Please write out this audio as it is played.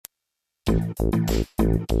Hello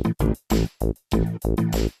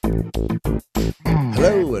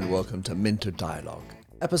and welcome to Minter Dialogue,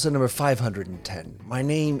 episode number 510. My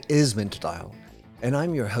name is Minter Dial, and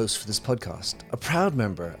I'm your host for this podcast, a proud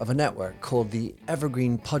member of a network called the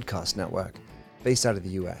Evergreen Podcast Network, based out of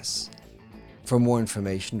the US. For more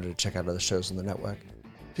information or to check out other shows on the network,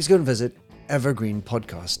 please go and visit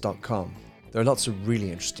evergreenpodcast.com. There are lots of really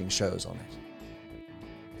interesting shows on it.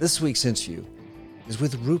 This week's interview is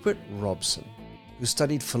with Rupert Robson, who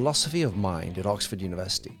studied philosophy of mind at Oxford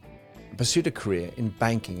University and pursued a career in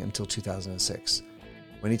banking until 2006,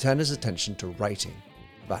 when he turned his attention to writing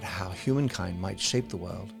about how humankind might shape the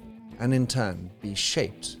world and in turn be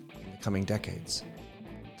shaped in the coming decades.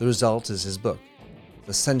 The result is his book,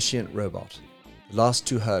 The Sentient Robot, The Last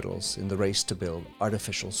Two Hurdles in the Race to Build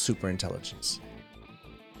Artificial Superintelligence.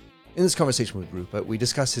 In this conversation with Rupert, we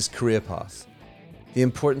discuss his career path, the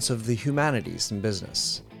importance of the humanities in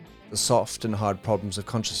business, the soft and hard problems of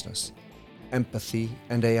consciousness, empathy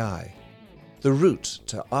and AI, the route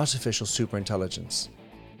to artificial superintelligence,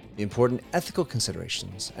 the important ethical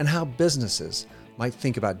considerations, and how businesses might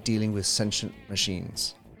think about dealing with sentient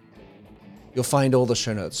machines. You'll find all the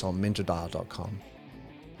show notes on minterdial.com.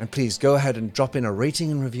 And please go ahead and drop in a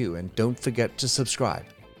rating and review, and don't forget to subscribe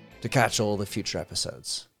to catch all the future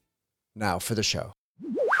episodes. Now for the show.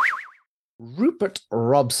 Rupert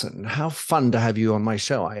Robson, how fun to have you on my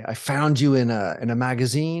show. I found you in a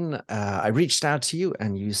magazine. I reached out to you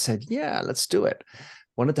and you said, yeah, let's do it.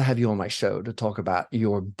 Wanted to have you on my show to talk about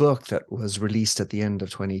your book that was released at the end of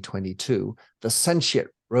 2022, The Sentient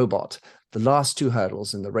Robot, The Last Two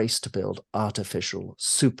Hurdles in the Race to Build Artificial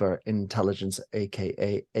Superintelligence,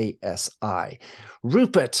 aka ASI.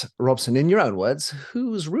 Rupert Robson, in your own words,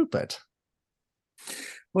 who's Rupert?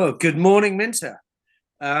 Well, good morning, Minter.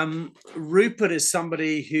 Rupert is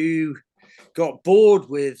somebody who got bored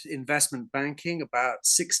with investment banking about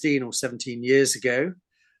 16 or 17 years ago,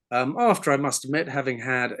 after, I must admit, having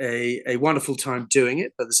had a wonderful time doing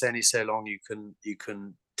it, but there's only so long you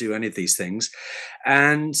can do any of these things.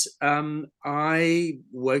 And I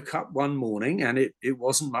woke up one morning and it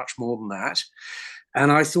wasn't much more than that.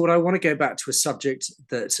 And I thought I want to go back to a subject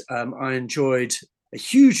that I enjoyed a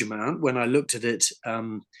huge amount when I looked at it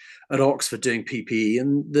at Oxford doing PPE,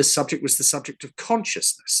 and the subject was the subject of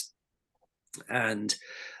consciousness. And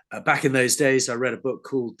back in those days, I read a book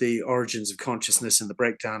called The Origins of Consciousness and the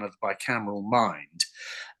Breakdown of the Bicameral Mind.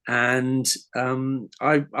 And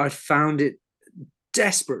I found it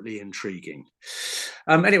desperately intriguing.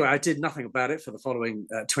 Anyway, I did nothing about it for the following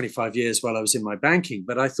 25 years while I was in my banking,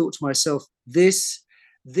 but I thought to myself, this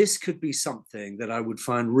could be something that I would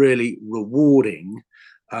find really rewarding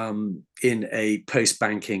in a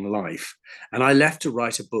post-banking life. And I left to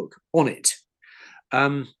write a book on it.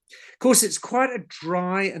 Of course, it's quite a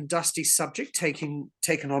dry and dusty subject taken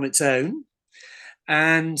on its own.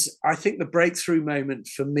 And I think the breakthrough moment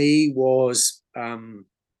for me was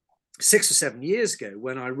 6 or 7 years ago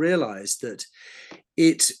when I realized that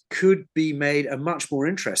it could be made a much more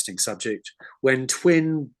interesting subject when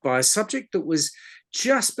twinned by a subject that was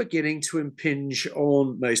just beginning to impinge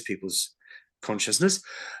on most people's consciousness,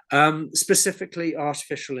 specifically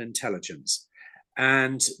artificial intelligence.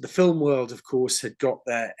 And the film world, of course, had got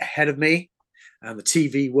there ahead of me, and the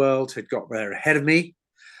TV world had got there ahead of me.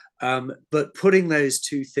 But putting those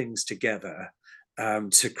two things together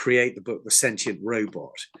to create the book, The Sentient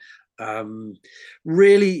Robot,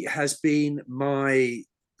 really has been my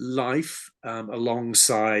life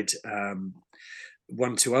alongside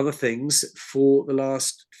one or two other things for the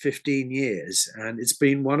last 15 years. And it's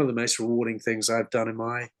been one of the most rewarding things I've done in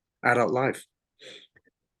my adult life.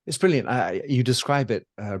 It's brilliant. You describe it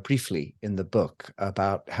briefly in the book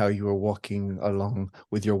about how you were walking along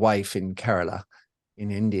with your wife in Kerala in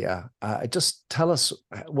India. Just tell us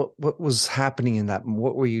what was happening in that.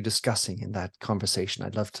 What were you discussing in that conversation?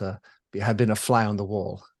 I'd love to have been a fly on the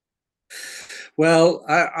wall. Well,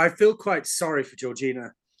 I feel quite sorry for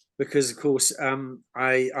Georgina because, of course,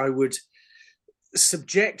 I would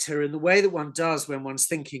subject her in the way that one does when one's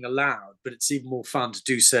thinking aloud, but it's even more fun to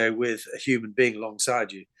do so with a human being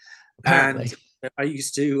alongside you. Apparently. And I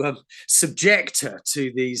used to subject her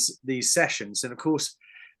to these sessions. And of course,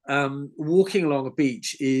 walking along a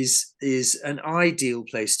beach is an ideal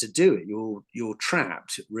place to do it. You're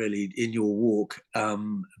trapped really in your walk,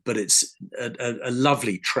 but it's a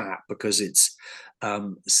lovely trap because it's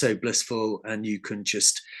so blissful and you can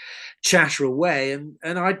just chatter away. And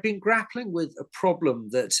I'd been grappling with a problem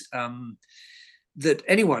that that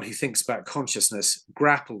anyone who thinks about consciousness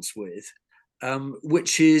grapples with,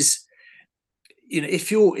 which is,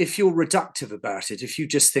 if you're reductive about it, if you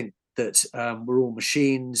just think that we're all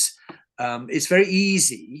machines, it's very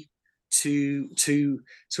easy to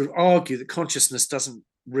sort of argue that consciousness doesn't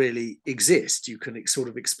really exist. You can sort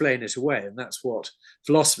of explain it away, and that's what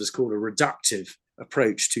philosophers call a reductive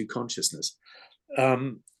approach to consciousness.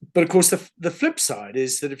 But of course, the flip side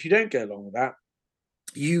is that if you don't go along with that,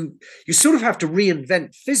 you sort of have to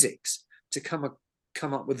reinvent physics to come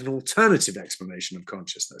up with an alternative explanation of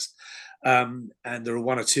consciousness. And there are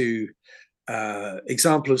one or two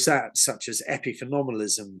examples of that, such as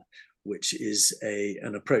epiphenomenalism, which is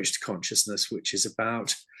an approach to consciousness, which is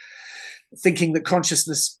about thinking that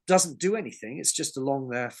consciousness doesn't do anything, it's just along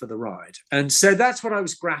there for the ride. And so that's what I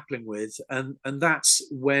was grappling with, and that's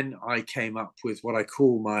when I came up with what I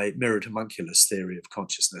call my mirrored homunculus theory of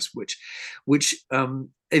consciousness, which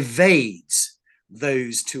evades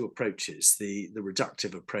those two approaches, the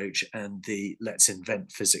reductive approach and the let's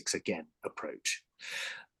invent physics again approach.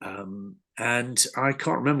 And I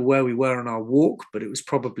can't remember where we were on our walk, but it was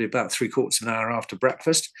probably about 3/4 of an hour after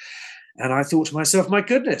breakfast. And I thought to myself, my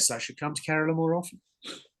goodness, I should come to Kerala more often.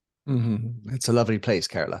 Mm-hmm. It's a lovely place,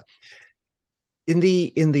 Kerala. In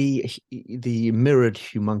the mirrored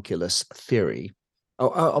homunculus theory,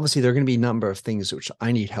 obviously there are going to be a number of things which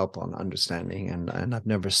I need help on understanding, and I've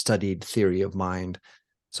never studied theory of mind,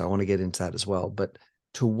 so I want to get into that as well. But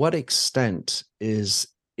to what extent is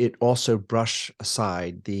it also brush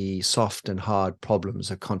aside the soft and hard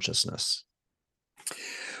problems of consciousness?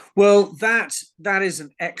 Well, that is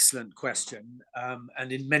an excellent question,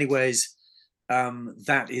 and in many ways,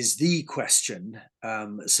 that is the question,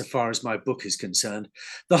 so far as my book is concerned.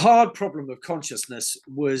 The hard problem of consciousness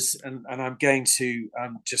was, and I'm going to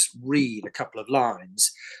just read a couple of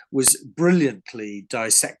lines, was brilliantly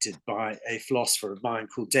dissected by a philosopher of mine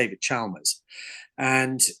called David Chalmers.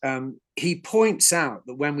 And he points out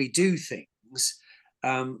that when we do things,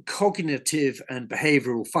 cognitive and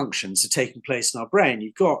behavioral functions are taking place in our brain.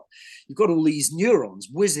 You've got all these neurons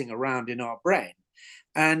whizzing around in our brain,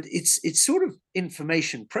 and it's sort of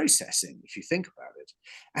information processing if you think about it.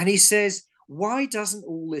 And he says, why doesn't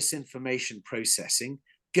all this information processing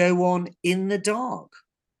go on in the dark,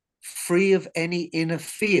 free of any inner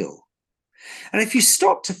feel? And if you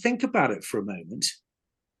stop to think about it for a moment,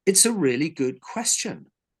 it's a really good question.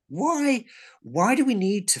 Why do we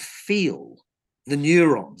need to feel the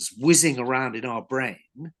neurons whizzing around in our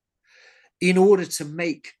brain in order to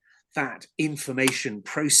make that information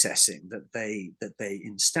processing that they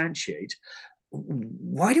instantiate?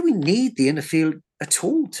 Why do we need the inner field at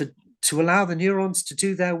all to allow the neurons to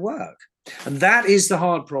do their work? And that is the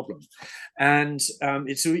hard problem. And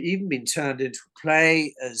it's even been turned into a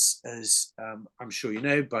play, as I'm sure you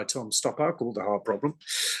know, by Tom Stoppard, called The Hard Problem.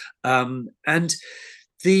 And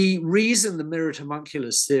the reason the mirrored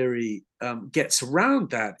homunculus theory gets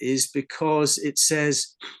around that is because it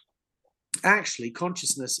says, actually,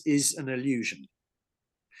 consciousness is an illusion.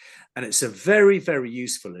 And it's a very, very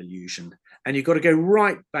useful illusion. And you've got to go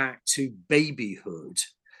right back to babyhood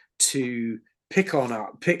to pick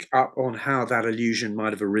up on how that illusion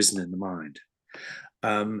might have arisen in the mind.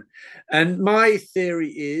 And my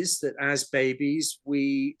theory is that as babies,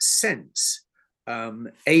 we sense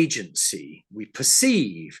agency, we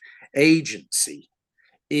perceive agency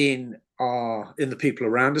in the people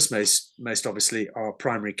around us, most obviously our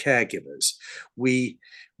primary caregivers. We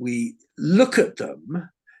look at them,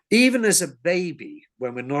 even as a baby,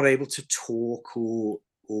 when we're not able to talk or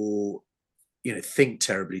think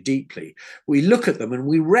terribly deeply. We look at them and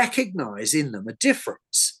we recognize in them a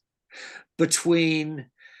difference between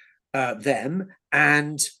them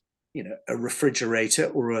and a refrigerator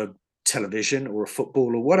or a television or a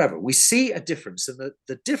football or whatever. We see a difference, and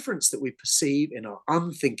the difference that we perceive in our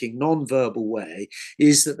unthinking, non-verbal way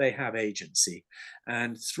is that they have agency.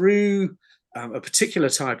 And through a particular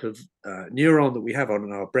type of neuron that we have on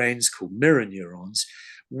in our brains called mirror neurons,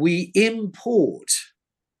 we import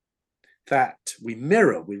that, we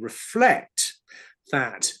mirror, we reflect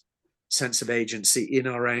that sense of agency in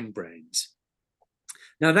our own brains.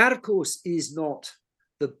 Now, that, of course, is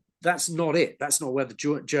that's not it. That's not where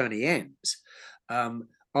the journey ends.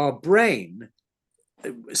 Our brain,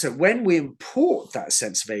 so when we import that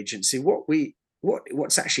sense of agency,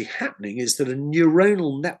 what's actually happening is that a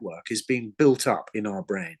neuronal network is being built up in our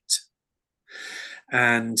brains.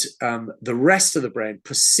 And the rest of the brain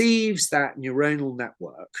perceives that neuronal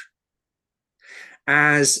network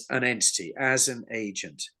as an entity, as an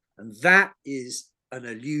agent. And that is an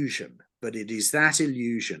illusion, but it is that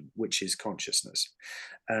illusion which is consciousness.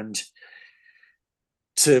 And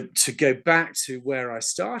to go back to where I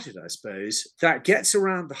started, I suppose, that gets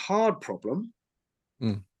around the hard problem,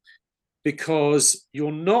 because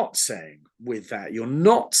you're not saying with that, you're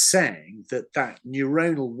not saying that that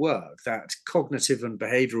neuronal work, that cognitive and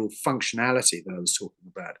behavioral functionality that I was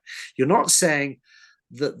talking about, you're not saying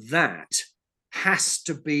that that has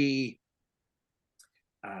to be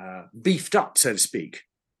beefed up, so to speak,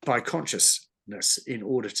 by consciousness in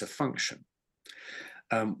order to function.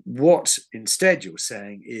 What instead you're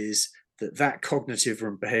saying is that that cognitive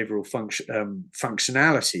and behavioral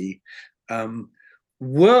functionality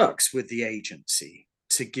works with the agency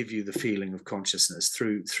to give you the feeling of consciousness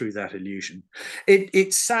through that illusion.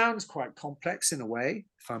 It sounds quite complex in a way,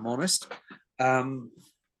 if I'm honest,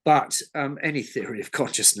 but any theory of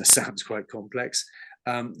consciousness sounds quite complex.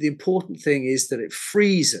 The important thing is that it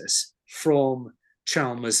frees us from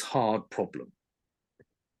Chalmers' hard problem.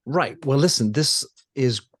 Right. Well, listen, this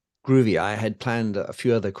is groovy. I had planned a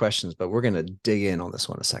few other questions, but we're going to dig in on this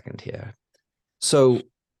one a second here. So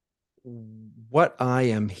what I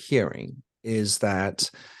am hearing is that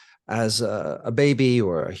as a baby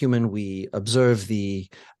or a human, we observe the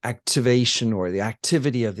activation or the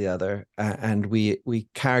activity of the other, and we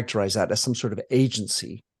characterize that as some sort of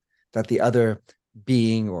agency that the other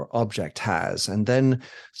being or object has. And then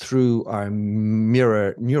through our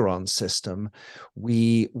mirror neuron system,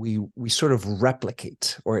 we sort of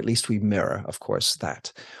replicate, or at least we mirror, of course,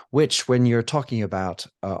 that, which when you're talking about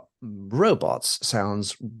robots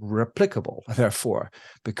sounds replicable, therefore,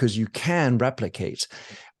 because you can replicate.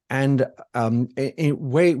 And in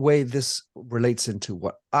way this relates into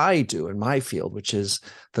what I do in my field, which is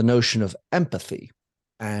the notion of empathy,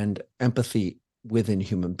 and empathy within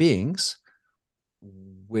human beings,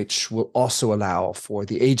 which will also allow for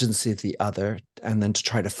the agency of the other, and then to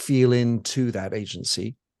try to feel into that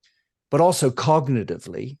agency, but also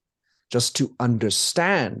cognitively, just to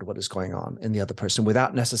understand what is going on in the other person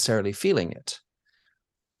without necessarily feeling it.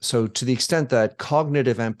 So to the extent that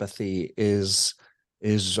cognitive empathy is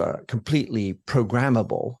completely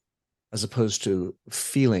programmable, as opposed to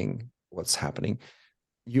feeling what's happening,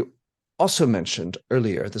 you also mentioned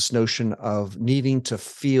earlier this notion of needing to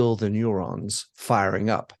feel the neurons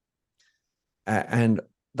firing up. And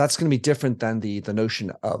that's going to be different than the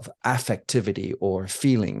notion of affectivity or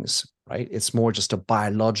feelings, right? It's more just a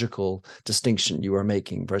biological distinction you are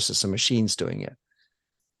making versus a machine's doing it.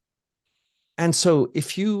 And so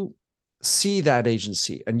if you see that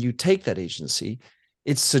agency and you take that agency,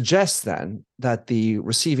 it suggests then that the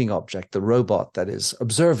receiving object, the robot that is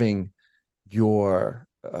observing your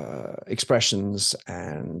expressions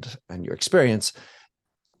and your experience,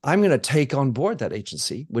 I'm going to take on board that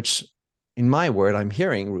agency, which in my word, I'm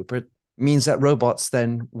hearing, Rupert, means that robots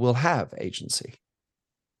then will have agency.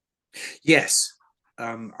 Yes,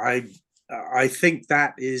 I think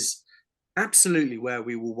that is absolutely where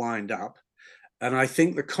we will wind up. And I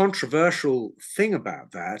think the controversial thing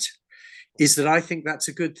about that is that I think that's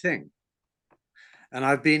a good thing. And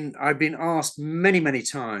I've been asked many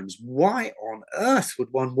times, why on earth would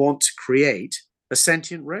one want to create a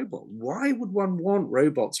sentient robot? Why would one want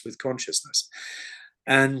robots with consciousness?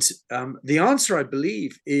 And the answer, I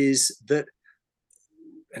believe, is that,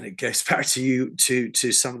 and it goes back to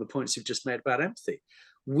some of the points you've just made about empathy.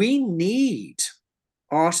 We need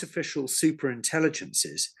artificial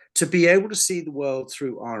superintelligences to be able to see the world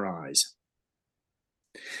through our eyes.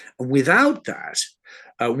 And without that,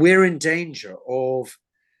 we're in danger of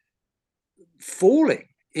falling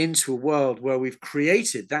into a world where we've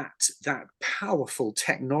created that powerful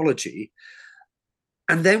technology,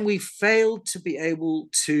 and then we failed to be able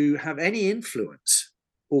to have any influence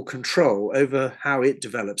or control over how it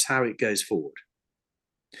develops, how it goes forward.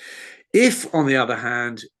 If, on the other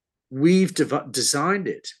hand, we've designed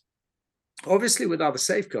it, obviously with other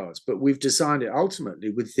safeguards, but we've designed it ultimately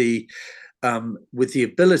with the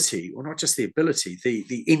ability, or not just the ability,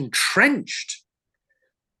 the entrenched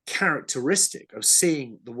characteristic of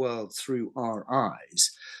seeing the world through our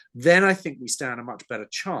eyes, then I think we stand a much better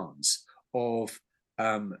chance of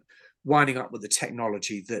winding up with a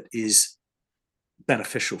technology that is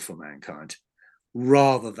beneficial for mankind,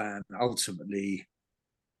 rather than ultimately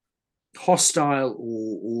hostile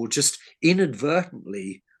or just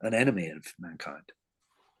inadvertently an enemy of mankind.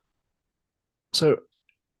 So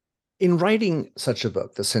in writing such a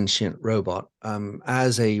book, The Sentient Robot,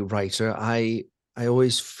 as a writer, I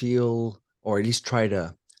always feel, or at least try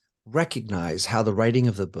to recognize how the writing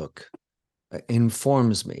of the book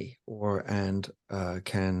informs me and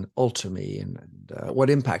can alter me, and what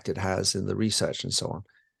impact it has in the research and so on.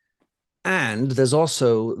 And there's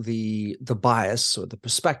also the bias or the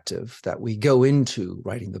perspective that we go into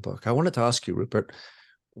writing the book. I wanted to ask you, Rupert,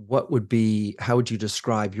 how would you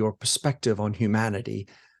describe your perspective on humanity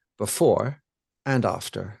before and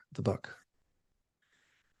after the book?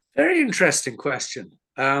 Very interesting question.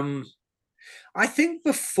 I think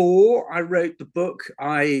before I wrote the book,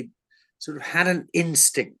 I sort of had an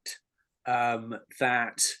instinct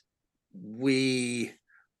that we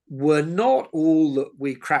were not all that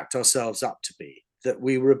we cracked ourselves up to be, that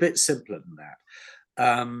we were a bit simpler than that.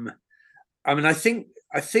 I mean, I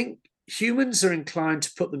think humans are inclined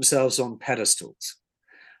to put themselves on pedestals.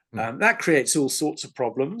 That creates all sorts of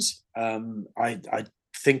problems. I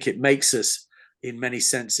think it makes us, in many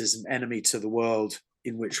senses, an enemy to the world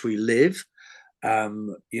in which we live.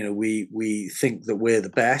 We think that we're the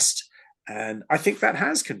best, and I think that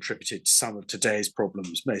has contributed to some of today's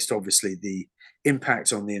problems. Most obviously, the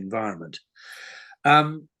impact on the environment.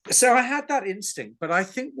 So I had that instinct, but I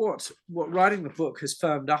think what writing the book has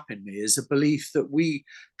firmed up in me is a belief that we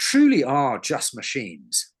truly are just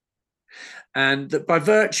machines, and that by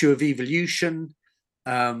virtue of evolution,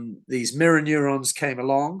 these mirror neurons came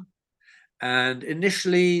along, and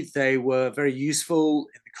initially they were very useful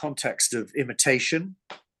in the context of imitation,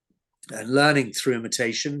 and learning through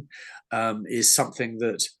imitation is something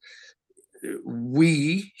that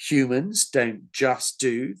we humans don't just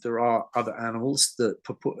do. There are other animals that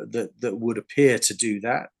would appear to do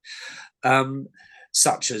that,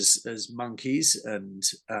 such as monkeys and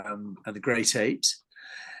the great apes.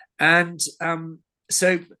 And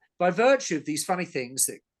so by virtue of these funny things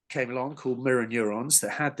that came along called mirror neurons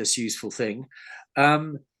that had this useful thing,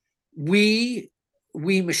 we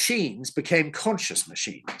machines became conscious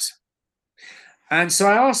machines. And so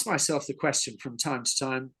I asked myself the question from time to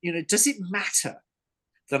time, does it matter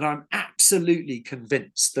that I'm absolutely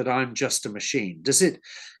convinced that I'm just a machine? Does it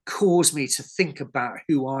cause me to think about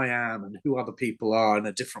who I am and who other people are in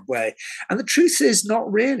a different way? And the truth is,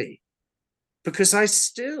 not really. Because I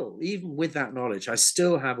still, even with that knowledge, I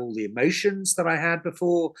still have all the emotions that I had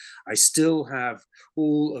before. I still have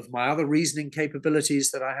all of my other reasoning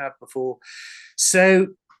capabilities that I had before. So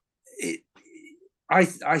I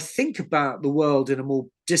think about the world in a more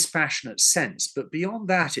dispassionate sense, but beyond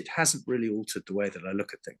that, it hasn't really altered the way that I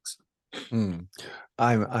look at things.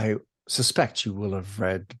 I suspect you will have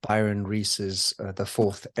read Byron Reese's The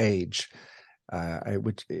Fourth Age,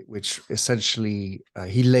 which essentially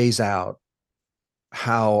he lays out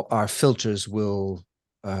how our filters will.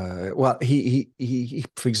 He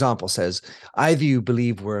for example says, either you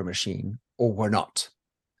believe we're a machine or we're not.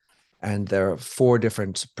 And there are 4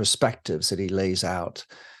 different perspectives that he lays out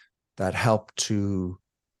that help to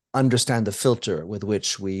understand the filter with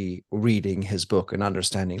which we reading his book and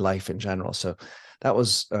understanding life in general. So that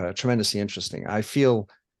was tremendously interesting. I feel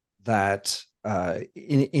that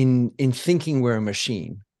in thinking we're a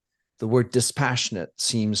machine, the word dispassionate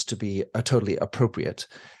seems to be totally appropriate,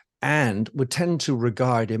 and would tend to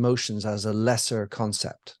regard emotions as a lesser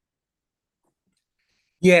concept.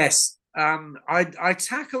 Yes. I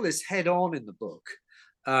tackle this head on in the book,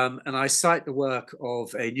 and I cite the work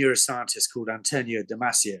of a neuroscientist called Antonio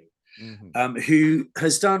Damasio, who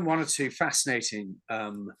has done 1 or 2 fascinating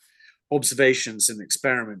observations and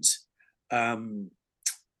experiments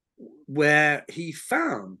where he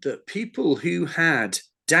found that people who had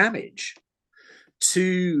damage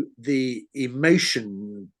to the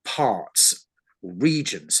emotion parts,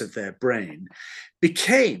 regions of their brain,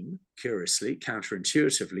 became, curiously,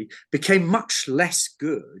 counterintuitively, became much less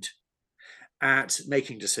good at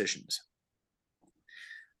making decisions.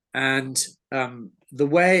 And the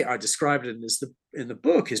way I described it in the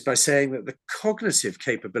book is by saying that the cognitive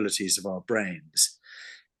capabilities of our brains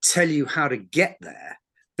tell you how to get there,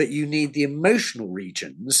 but you need the emotional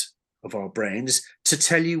regions of our brains to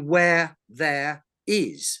tell you where there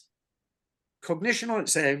is. Cognition on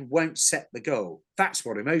its own won't set the goal. That's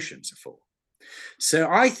what emotions are for. So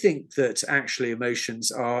I think that actually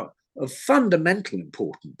emotions are of fundamental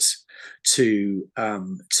importance to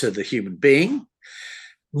the human being.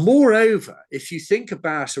 Moreover, if you think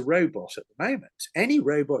about a robot at the moment, any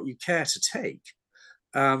robot you care to take,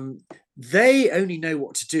 they only know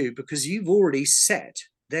what to do because you've already set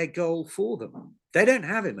their goal for them. They don't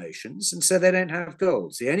have emotions, and so they don't have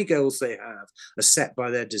goals. The only goals they have are set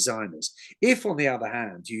by their designers. If, on the other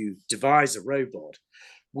hand, you devise a robot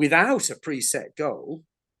without a preset goal,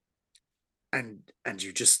 and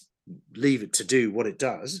you just leave it to do what it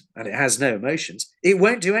does, and it has no emotions, it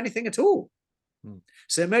won't do anything at all.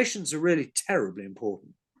 So emotions are really terribly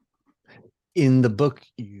important. In the book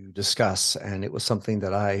you discuss, and it was something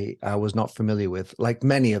that I was not familiar with, like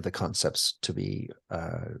many of the concepts, to be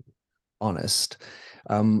honest,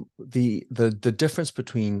 the difference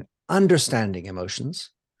between understanding emotions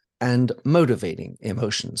and motivating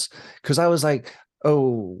emotions. Because I was like,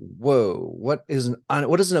 Oh, whoa. What is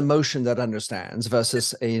an emotion that understands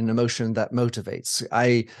versus an emotion that motivates?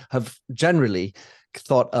 I have generally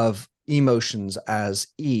thought of emotions as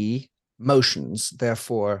motions,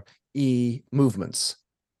 therefore movements.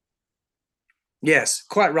 Yes,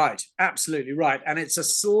 quite right. Absolutely right. And it's a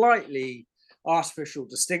slightly artificial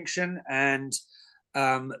distinction. And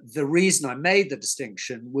the reason I made the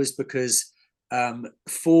distinction was because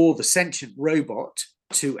for the sentient robot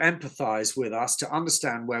to empathize with us, to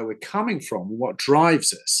understand where we're coming from, what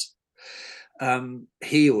drives us,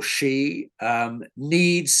 he or she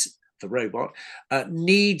needs the robot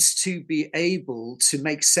needs to be able to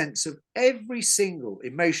make sense of every single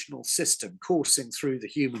emotional system coursing through the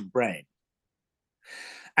human brain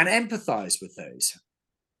and empathize with those.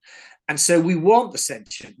 And so we want the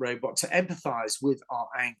sentient robot to empathize with our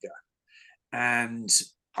anger and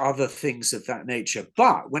other things of that nature.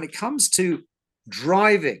 But when it comes to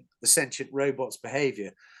driving the sentient robot's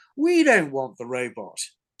behavior, we don't want the robot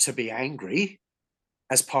to be angry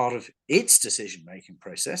as part of its decision-making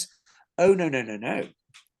process. Oh, no, no, no, no.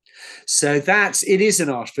 So it is an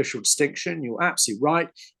artificial distinction. You're absolutely right.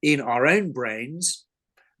 In our own brains,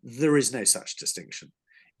 there is no such distinction.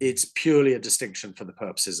 It's purely a distinction for the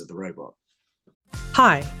purposes of the robot.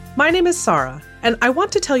 Hi, my name is Sarah, and I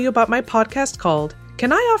want to tell you about my podcast called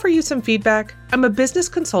Can I Offer You Some Feedback? I'm a business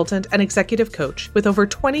consultant and executive coach with over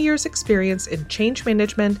 20 years' experience in change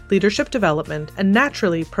management, leadership development, and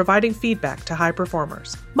naturally providing feedback to high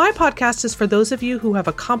performers. My podcast is for those of you who have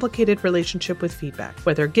a complicated relationship with feedback,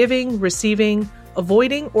 whether giving, receiving,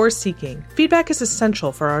 avoiding, or seeking. Feedback is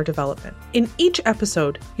essential for our development. In each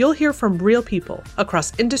episode, you'll hear from real people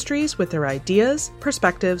across industries with their ideas,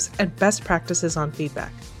 perspectives, and best practices on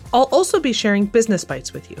feedback. I'll also be sharing business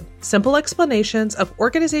bites with you, simple explanations of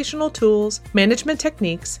organizational tools, management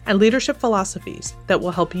techniques, and leadership philosophies that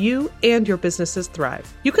will help you and your businesses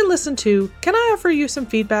thrive. You can listen to Can I Offer You Some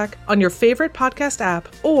Feedback on your favorite podcast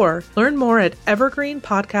app or learn more at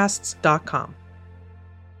evergreenpodcasts.com.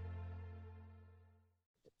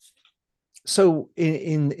 So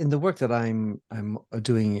in the work that I'm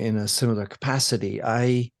doing in a similar capacity,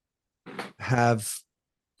 I have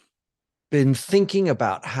been thinking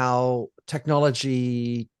about how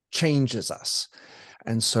technology changes us.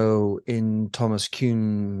 And so in Thomas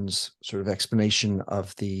Kuhn's sort of explanation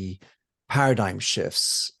of the paradigm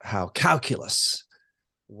shifts, how calculus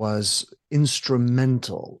was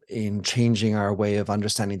instrumental in changing our way of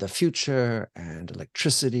understanding the future and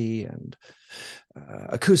electricity and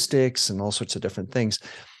acoustics and all sorts of different things.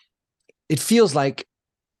 It feels like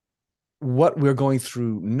what we're going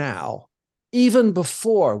through now, even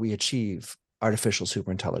before we achieve artificial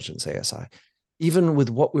superintelligence, ASI, even with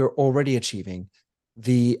what we're already achieving,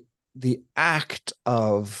 the act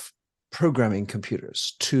of programming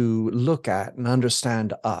computers to look at and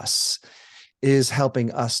understand us is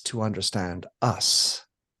helping us to understand us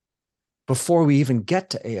before we even get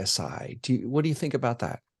to ASI. What do you think about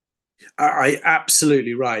that? I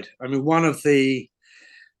absolutely right. I mean, one of the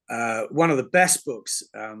best books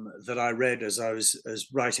that I read as I was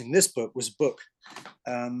writing this book was a book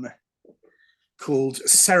called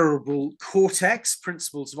Cerebral Cortex,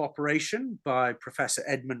 Principles of Operation by Professor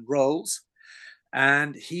Edmund Rolls.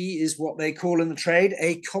 And he is what they call in the trade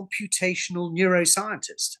a computational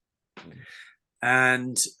neuroscientist.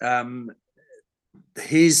 And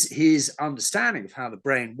his understanding of how the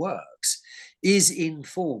brain works is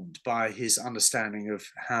informed by his understanding of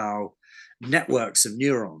how networks of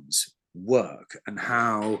neurons work and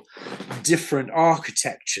how different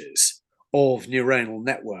architectures of neuronal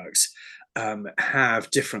networks have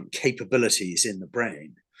different capabilities in the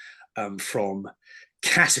brain, from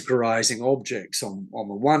categorizing objects on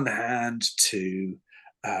the one hand to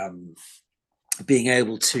being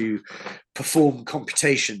able to perform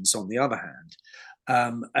computations on the other hand.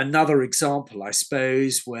 Another example, I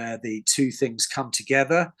suppose, where the two things come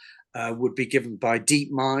together would be given by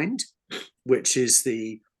DeepMind, which is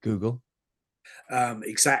the Google.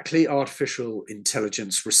 Exactly, artificial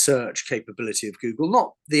intelligence research capability of Google.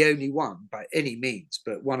 Not the only one by any means,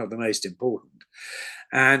 but one of the most important.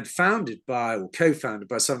 And founded by, or co-founded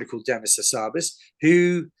by, somebody called Demis Hassabis,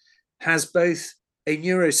 who has both a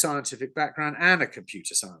neuroscientific background and a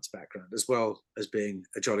computer science background, as well as being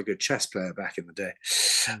a jolly good chess player back in the day.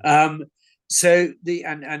 So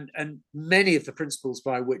and many of the principles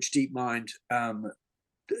by which DeepMind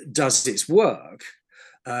does its work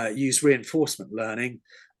use reinforcement learning,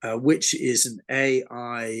 which is an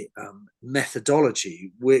AI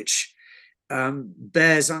methodology which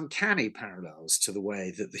bears uncanny parallels to the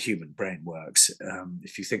way that the human brain works.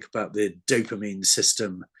 If you think about the dopamine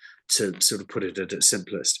system to sort of put it at its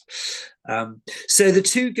simplest. So the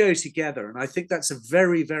two go together, and I think that's a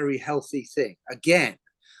very, very healthy thing. Again,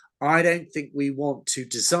 I don't think we want to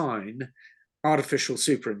design artificial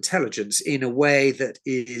superintelligence in a way that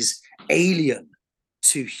is alien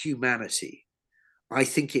to humanity. I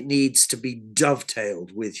think it needs to be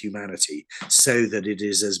dovetailed with humanity so that it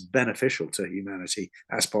is as beneficial to humanity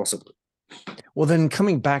as possible. Well, then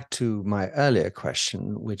coming back to my earlier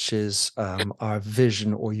question, which is our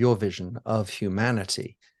vision or your vision of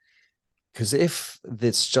humanity, because if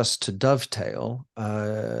it's just to dovetail,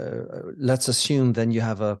 let's assume then you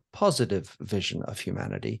have a positive vision of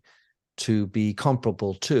humanity to be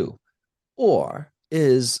comparable to, or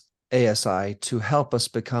is ASI to help us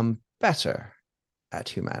become better at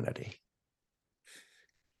humanity?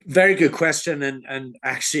 Very good question. And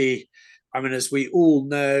actually, I mean, as we all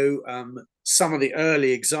know, some of the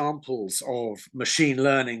early examples of machine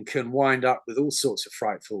learning can wind up with all sorts of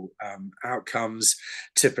frightful outcomes,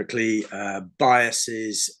 typically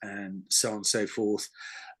biases and so on and so forth.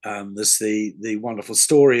 There's the wonderful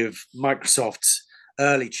story of Microsoft's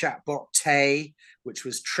early chatbot, Tay, which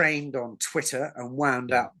was trained on Twitter and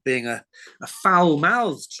wound up being a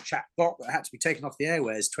foul-mouthed chatbot that had to be taken off the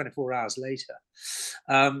airways 24 hours later.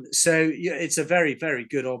 So yeah, it's a very, very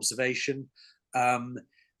good observation.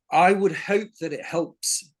 I would hope that it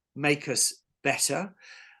helps make us better,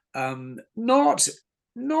 not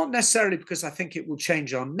necessarily because I think it will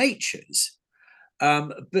change our natures,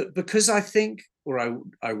 but because I think, or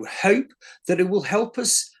I would hope that it will help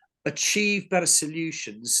us achieve better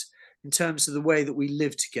solutions in terms of the way that we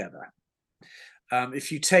live together.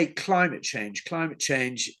 If you take climate change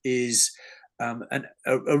is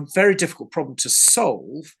a very difficult problem to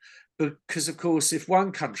solve, because, of course, if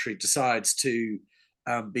one country decides to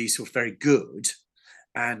be sort of very good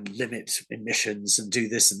and limit emissions and do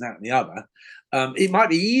this and that and the other, it might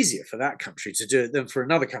be easier for that country to do it than for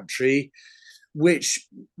another country which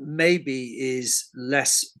maybe is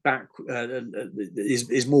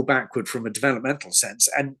is more backward from a developmental sense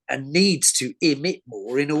and needs to emit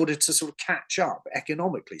more in order to sort of catch up,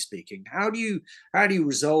 economically speaking. How do you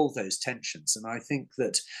resolve those tensions? And I think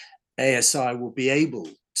that ASI will be able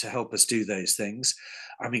to help us do those things.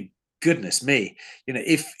 I mean, goodness me, you know,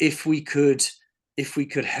 if we could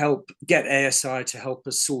help get ASI to help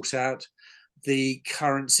us sort out the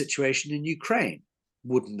current situation in Ukraine,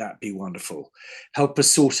 wouldn't that be wonderful? Help us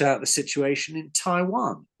sort out the situation in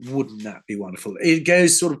Taiwan. Wouldn't that be wonderful? It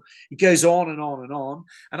goes on and on and on.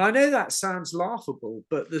 And I know that sounds laughable,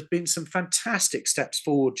 but there's been some fantastic steps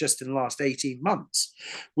forward just in the last 18 months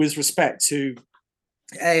with respect to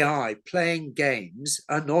AI playing games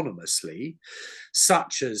anonymously,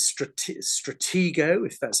 such as Stratego,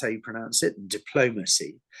 if that's how you pronounce it, and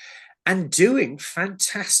diplomacy, and doing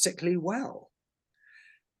fantastically well.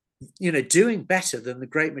 You know, doing better than the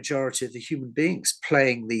great majority of the human beings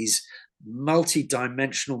playing these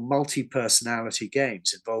multi-dimensional, multi-personality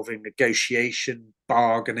games involving negotiation,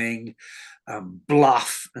 bargaining,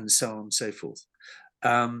 bluff, and so on and so forth.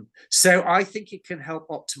 So I think it can help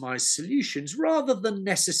optimize solutions rather than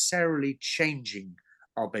necessarily changing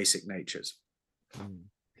our basic natures.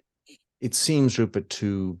 It seems, Rupert,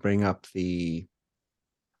 to bring up the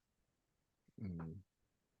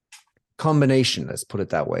combination, let's put it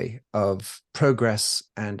that way, of progress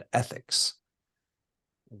and ethics.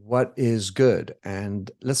 What is good?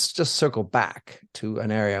 And let's just circle back to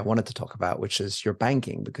an area I wanted to talk about, which is your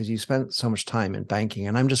banking, because you spent so much time in banking.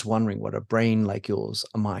 And I'm just wondering what a brain like yours,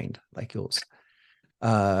 a mind like yours,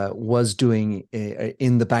 was doing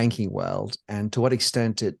in the banking world, and to what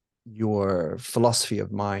extent your philosophy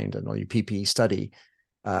of mind and all your PPE study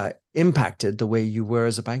impacted the way you were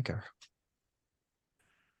as a banker.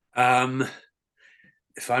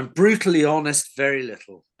 If I'm brutally honest, very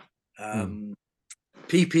little.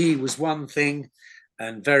 PPE was one thing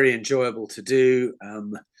and very enjoyable to do.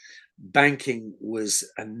 Banking was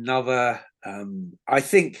another. I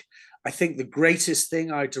think the greatest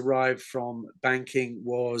thing I derived from banking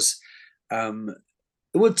was, there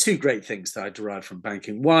were two great things that I derived from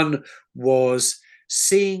banking. One was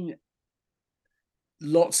seeing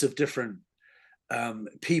lots of different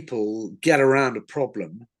people get around a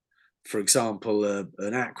problem. For example,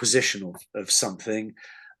 an acquisition of something,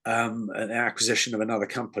 an acquisition of another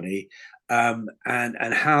company, and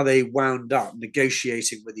how they wound up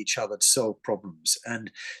negotiating with each other to solve problems. And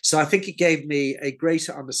so I think it gave me a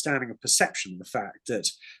greater understanding of perception, the fact that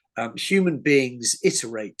human beings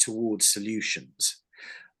iterate towards solutions.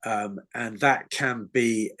 And that can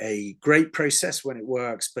be a great process when it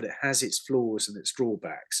works, but it has its flaws and its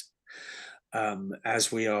drawbacks.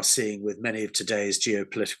 as we are seeing with many of today's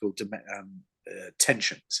geopolitical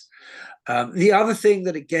tensions. The other thing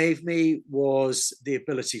that it gave me was the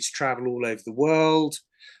ability to travel all over the world,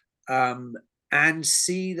 and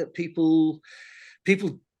see that people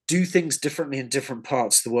do things differently in different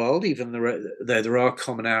parts of the world, even though there are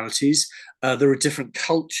commonalities. There are different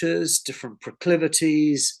cultures, different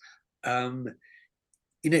proclivities.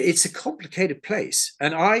 It's a complicated place.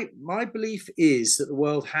 And my belief is that the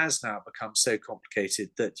world has now become so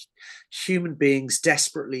complicated that human beings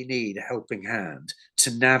desperately need a helping hand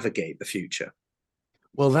to navigate the future.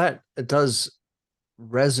 Well, that does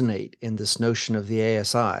resonate in this notion of the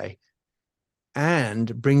ASI,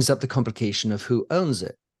 and brings up the complication of who owns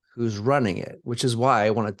it, who's running it, which is why I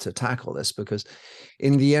wanted to tackle this, because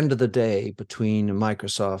in the end of the day, between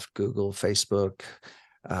Microsoft, Google, Facebook,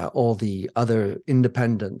 all the other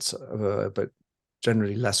independents, but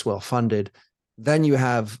generally less well-funded, then you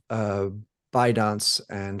have ByteDance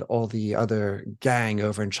and all the other gang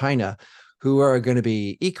over in China who are going to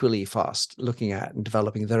be equally fast looking at and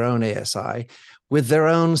developing their own ASI with their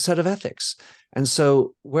own set of ethics. And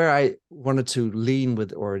so where I wanted to lean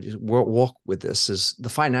with or walk with this is the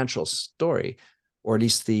financial story, or at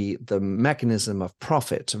least the mechanism of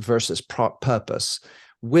profit versus purpose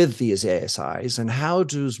with these ASIs. And how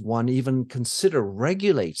does one even consider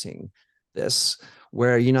regulating this,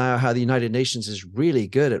 where you know how the United Nations is really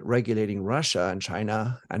good at regulating Russia and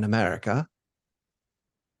China and America?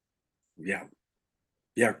 Yeah,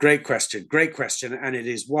 great question. And it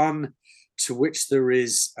is one to which there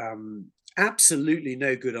is absolutely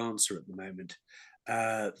no good answer at the moment.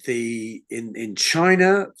 In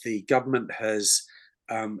China, the government has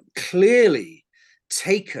clearly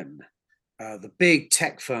taken the big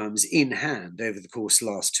tech firms in hand over the course of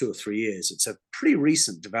the last 2 or 3 years. It's a pretty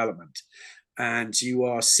recent development, and you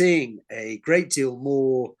are seeing a great deal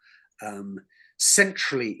more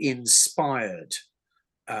centrally inspired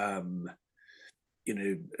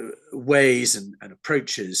ways and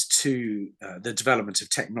approaches to the development of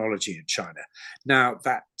technology in China. Now,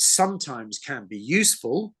 that sometimes can be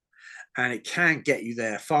useful and it can get you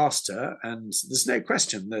there faster. And there's no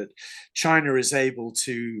question that China is able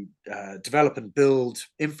to develop and build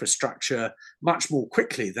infrastructure much more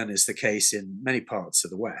quickly than is the case in many parts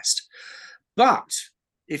of the West. But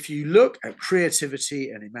if you look at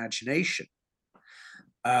creativity and imagination,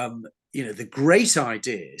 the great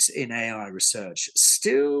ideas in AI research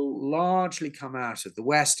still largely come out of the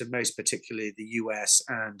West, and most particularly the US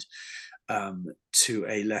and to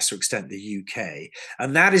a lesser extent the UK.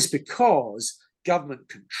 And that is because government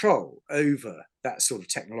control over that sort of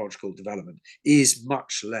technological development is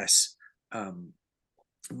much less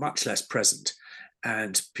present,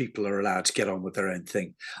 and people are allowed to get on with their own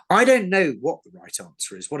thing. I don't know what the right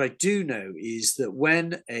answer is. What I do know is that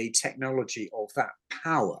when a technology of that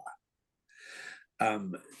power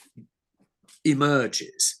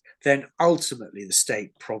emerges, then ultimately the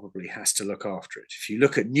state probably has to look after it. If you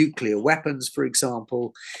look at nuclear weapons, for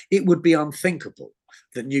example, it would be unthinkable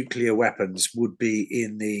that nuclear weapons would be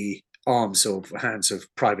in the hands of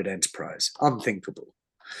private enterprise. Unthinkable.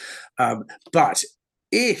 But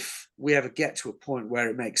if we ever get to a point where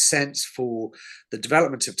it makes sense for the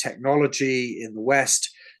development of technology in the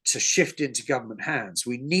West to shift into government hands,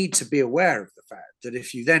 we need to be aware of the fact that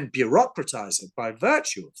if you then bureaucratize it by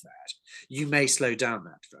virtue of that, you may slow down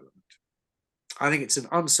that development. I think it's an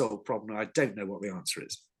unsolved problem. I don't know what the answer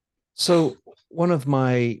is. So one of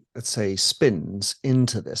my, let's say, spins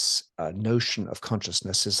into this notion of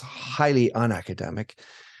consciousness is highly unacademic,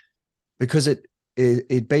 because it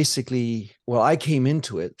basically, well, I came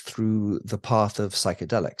into it through the path of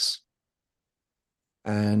psychedelics,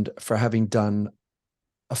 and for having done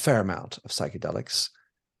a fair amount of psychedelics,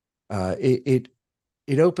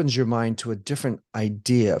 it opens your mind to a different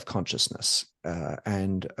idea of consciousness,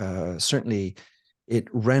 and certainly it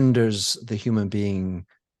renders the human being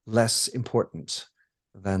less important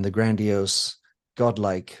than the grandiose,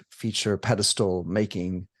 godlike feature pedestal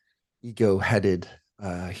making, ego-headed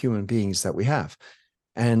human beings that we have.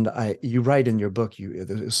 And you write in your book,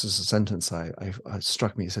 this is a sentence I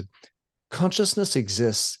struck me. You said, consciousness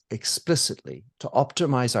exists explicitly to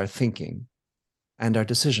optimize our thinking and our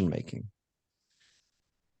decision-making.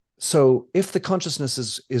 So if the consciousness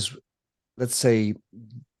is let's say,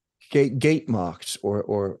 gate marked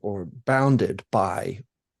or bounded by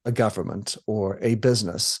a government or a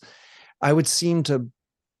business, I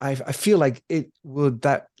feel like it would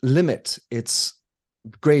that limit its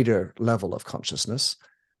greater level of consciousness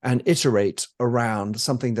and iterate around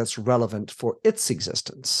something that's relevant for its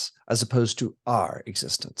existence as opposed to our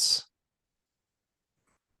existence.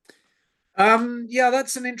 Yeah,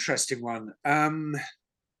 that's an interesting one.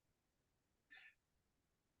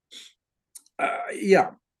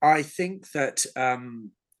 Yeah, I think that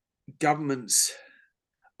governments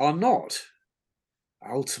are not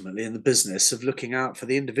ultimately in the business of looking out for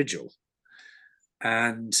the individual.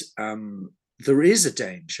 And there is a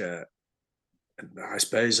danger. I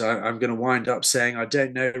suppose I'm going to wind up saying I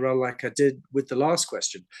don't know, rather like I did with the last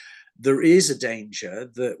question. There is a danger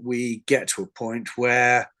that we get to a point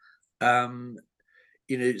where, some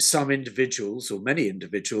individuals or many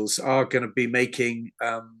individuals are going to be making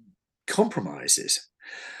compromises.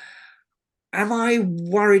 Am I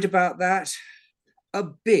worried about that? A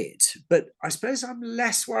bit, but I suppose I'm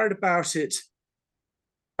less worried about it.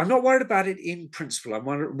 I'm not worried about it in principle. I'm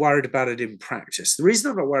worried about it in practice. The reason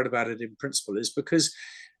I'm not worried about it in principle is because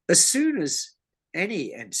as soon as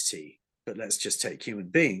any entity, but let's just take human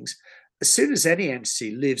beings, as soon as any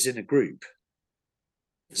entity lives in a group,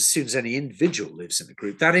 as soon as any individual lives in a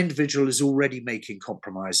group, that individual is already making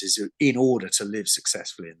compromises in order to live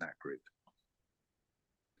successfully in that group.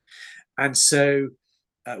 And so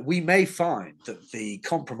we may find that the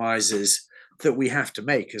compromises that we have to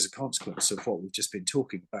make as a consequence of what we've just been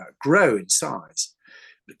talking about grow in size.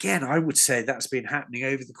 But again, I would say that's been happening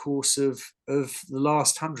over the course of the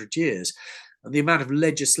last 100 years. And the amount of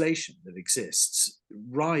legislation that exists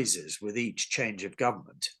rises with each change of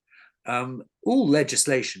government. All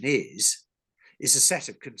legislation is a set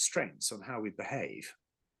of constraints on how we behave.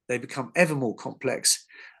 They become ever more complex,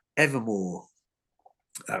 ever more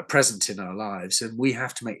present in our lives, and we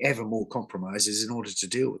have to make ever more compromises in order to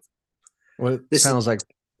deal with them. Well, it sounds like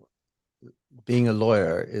being a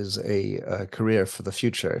lawyer is a career for the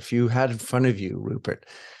future. If you had in front of you, Rupert,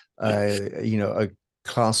 a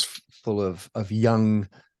class full of young,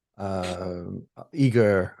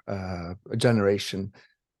 eager generation,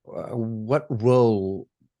 what role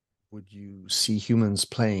would you see humans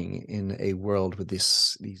playing in a world with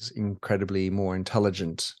these incredibly more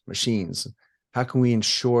intelligent machines? How can we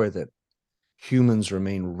ensure that humans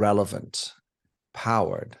remain relevant,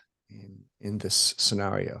 powered in this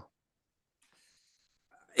scenario?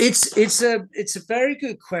 It's a very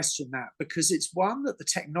good question, Matt, because it's one that the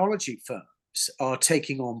technology firms are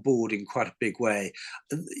taking on board in quite a big way.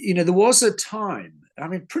 There was a time,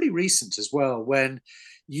 pretty recent as well, when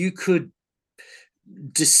you could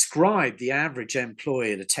describe the average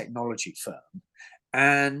employee at a technology firm,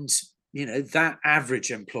 and that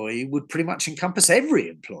average employee would pretty much encompass every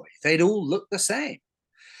employee. They'd all look the same.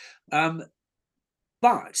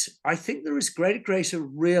 But I think there is greater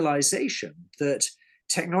realization that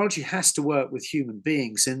technology has to work with human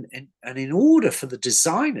beings, and in order for the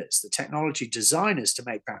technology designers, to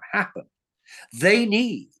make that happen, they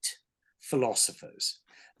need philosophers,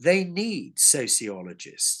 they need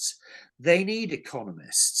sociologists, they need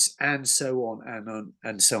economists, and so on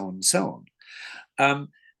and so on and so on.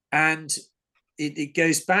 And it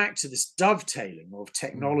goes back to this dovetailing of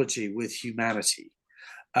technology with humanity.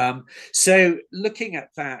 So looking at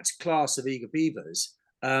that class of eager beavers,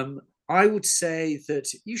 I would say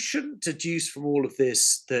that you shouldn't deduce from all of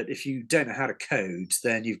this that if you don't know how to code,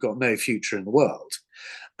 then you've got no future in the world.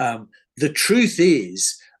 The truth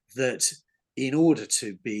is that in order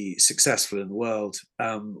to be successful in the world,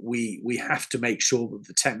 we have to make sure that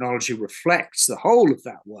the technology reflects the whole of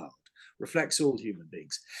that world, reflects all human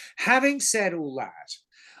beings. Having said all that,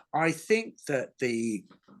 I think that the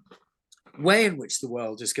way in which the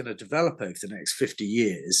world is going to develop over the next 50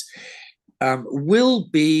 years will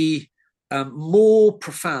be more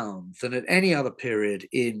profound than at any other period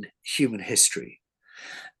in human history.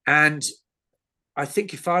 And I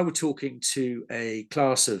think if I were talking to a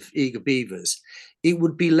class of eager beavers, it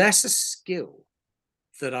would be less a skill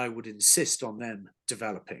that I would insist on them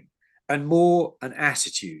developing, and more an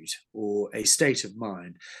attitude or a state of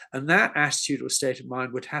mind. And that attitude or state of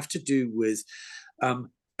mind would have to do with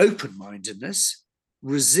open-mindedness,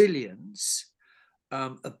 resilience,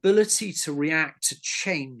 ability to react to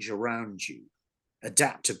change around you,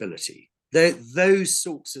 adaptability, those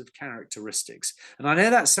sorts of characteristics. And I know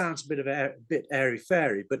that sounds a bit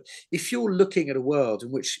airy-fairy, but if you're looking at a world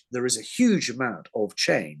in which there is a huge amount of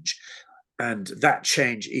change, and that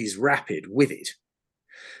change is rapid with it,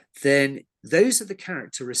 then those are the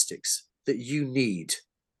characteristics that you need.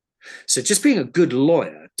 So just being a good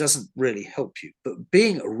lawyer doesn't really help you, but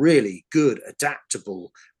being a really good,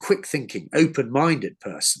 adaptable, quick-thinking, open-minded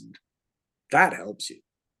person, that helps you.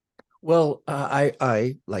 Well,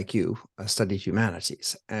 I like you study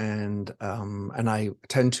humanities, and I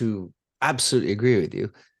tend to absolutely agree with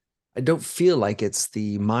you. I don't feel like it's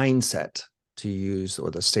the mindset to use,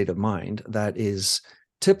 or the state of mind, that is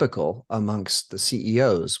typical amongst the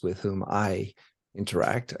CEOs with whom I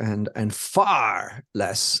interact, and far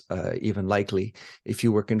less even likely if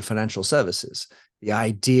you work in financial services. The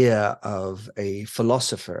idea of a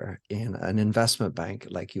philosopher in an investment bank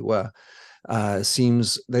like you were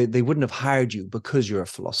seems they wouldn't have hired you because you're a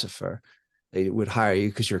philosopher. They would hire you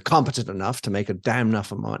because you're competent enough to make a damn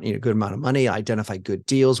enough amount, good amount of money, identify good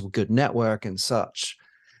deals with good network and such,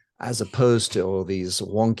 as opposed to all these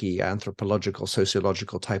wonky anthropological,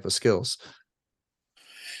 sociological type of skills.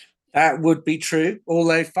 That would be true.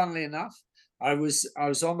 Although, funnily enough, I was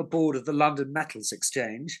on the board of the London Metals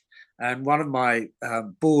Exchange, and one of my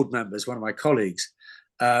board members, one of my colleagues,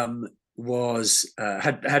 had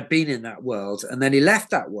been in that world, and then he left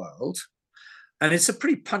that world. And it's a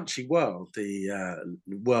pretty punchy world, the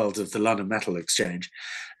world of the London Metal Exchange.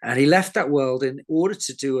 And he left that world in order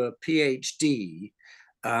to do a PhD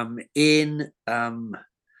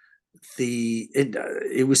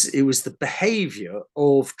it was the behavior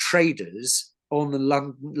of traders on the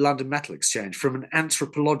London Metal Exchange from an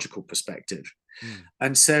anthropological perspective.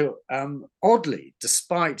 And so, oddly,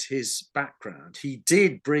 despite his background, he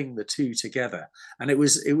did bring the two together, and it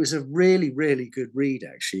was a really, really good read.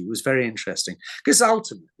 Actually, it was very interesting, because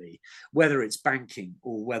ultimately, whether it's banking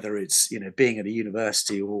or whether it's being at a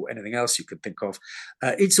university or anything else you could think of,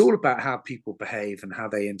 it's all about how people behave and how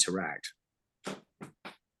they interact.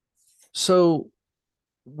 So,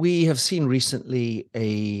 we have seen recently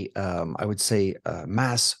I would say,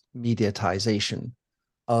 mass mediatization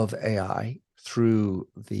of AI through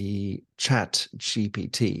the Chat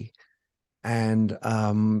GPT, and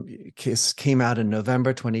came out in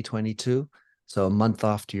November 2022, so a month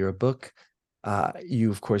after your book.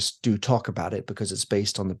 You, of course, do talk about it because it's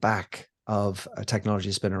based on the back of a technology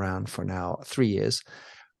that's been around for now 3 years,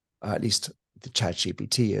 at least the Chat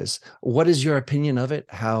GPT is. What is your opinion of it?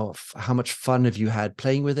 How much fun have you had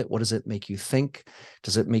playing with it? What does it make you think?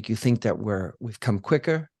 Does it make you think that we've come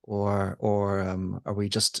quicker, or are we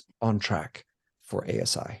just on track for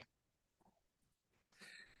ASI?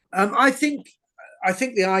 I think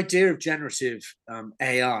the idea of generative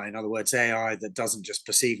AI, in other words, AI that doesn't just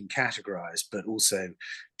perceive and categorize, but also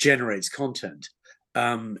generates content,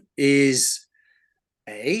 is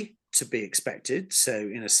to be expected. So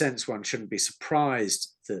in a sense, one shouldn't be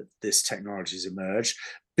surprised that this technology has emerged.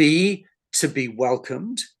 B, to be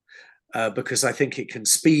welcomed, because I think it can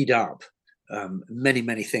speed up many,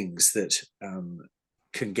 many things that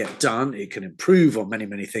can get done. It can improve on many,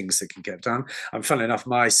 many things that can get done. And funnily enough,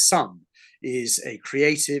 my son is a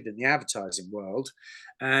creative in the advertising world,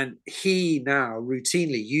 and he now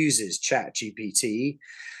routinely uses Chat GPT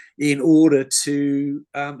in order to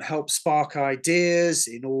help spark ideas,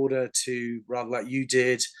 in order to, rather like you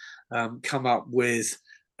did, come up with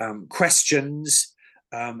questions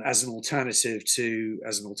as an alternative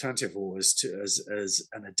or as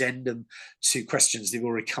an addendum to questions they've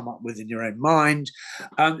already come up with in your own mind.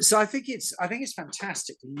 So I think it's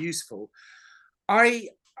fantastically useful. I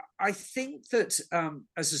think that,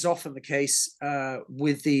 as is often the case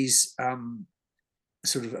with these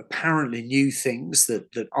sort of apparently new things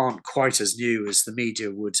that aren't quite as new as the media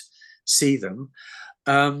would see them,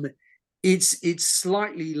 it's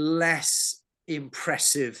slightly less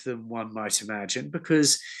impressive than one might imagine,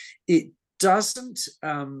 because it doesn't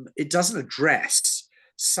address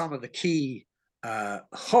some of the key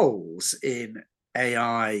holes in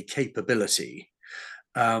AI capability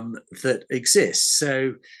that exists.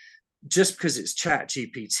 So just because it's Chat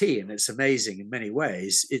GPT and it's amazing in many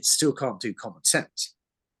ways, it still can't do common sense.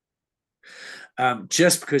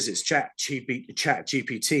 Just because it's Chat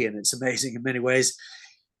GPT and it's amazing in many ways,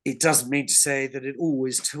 it doesn't mean to say that it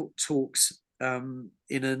always talks in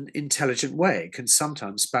an intelligent way. It can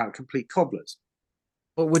sometimes spout complete cobblers.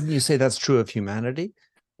 Well, wouldn't you say that's true of humanity?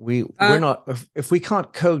 We're not. If we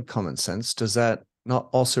can't code common sense, does that not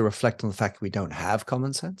also reflect on the fact that we don't have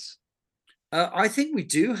common sense? I think we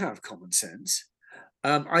do have common sense.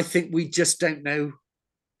 I think we just don't know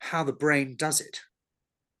how the brain does it.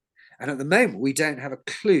 And at the moment, we don't have a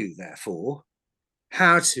clue, therefore,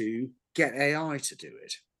 how to get AI to do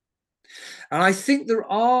it. And I think there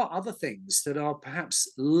are other things that are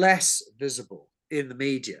perhaps less visible in the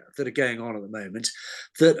media that are going on at the moment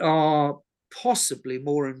that are possibly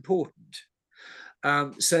more important.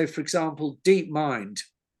 So, for example, DeepMind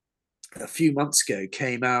a few months ago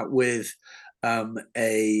came out with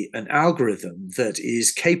an algorithm that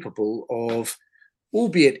is capable of,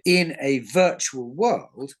 albeit in a virtual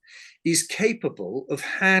world, is capable of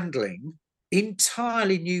handling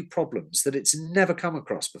entirely new problems that it's never come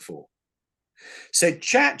across before. So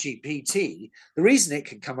ChatGPT, the reason it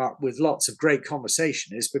can come up with lots of great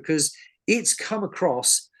conversation is because it's come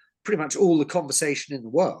across pretty much all the conversation in the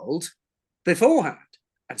world beforehand.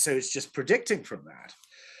 And so it's just predicting from that.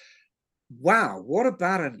 Wow, what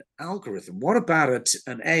about an algorithm? What about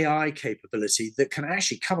an AI capability that can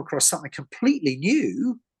actually come across something completely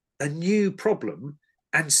new, a new problem,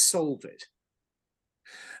 and solve it?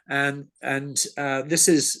 And this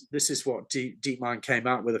is what DeepMind came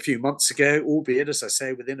out with a few months ago, albeit, as I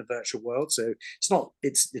say, within a virtual world. So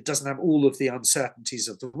it doesn't have all of the uncertainties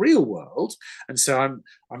of the real world. And so I'm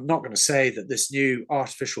not going to say that this new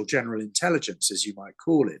artificial general intelligence, as you might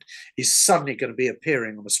call it, is suddenly going to be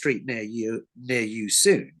appearing on the street near you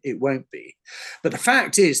soon. It won't be. But the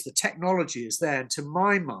fact is, the technology is there. And to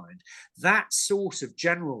my mind, that sort of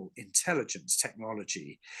general intelligence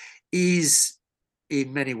technology is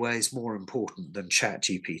in many ways more important than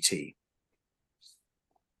ChatGPT.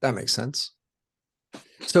 That makes sense.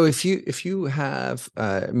 So if you have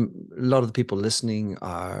a lot of the people listening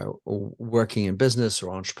are working in business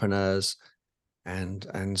or entrepreneurs,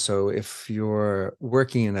 and so if you're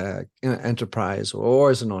working in an enterprise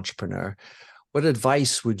or as an entrepreneur, what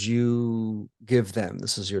advice would you give them?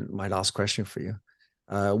 This is my last question for you.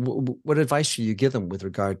 What advice should you give them with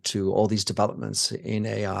regard to all these developments in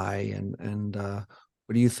AI, and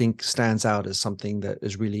what do you think stands out as something that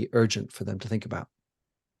is really urgent for them to think about?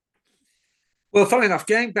 Well, funny enough,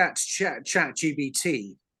 going back to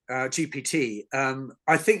GPT,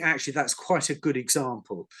 I think actually that's quite a good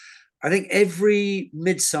example. I think every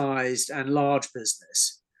mid-sized and large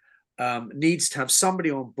business needs to have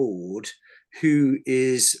somebody on board who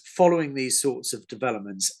is following these sorts of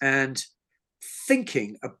developments and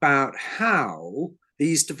thinking about how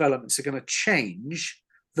these developments are going to change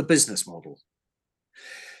the business model.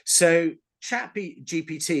 So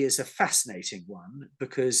ChatGPT is a fascinating one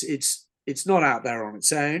because it's not out there on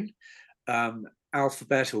its own.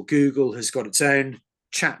 Alphabet or Google has got its own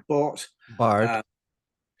chatbot. Bard.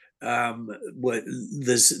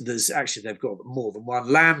 There's actually, they've got more than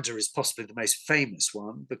one. Lambda is possibly the most famous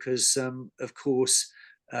one because, of course,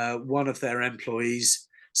 one of their employees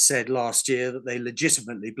said last year that they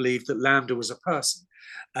legitimately believed that Lambda was a person.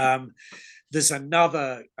 There's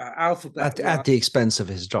another Alphabet at the expense of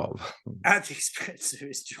his job. At the expense of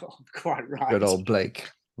his job, quite right. Good old Blake.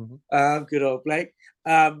 Good old Blake.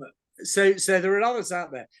 So there are others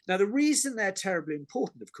out there. Now, the reason they're terribly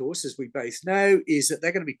important, of course, as we both know, is that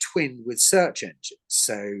they're going to be twinned with search engines.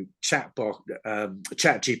 So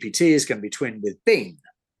ChatGPT is going to be twinned with Bing,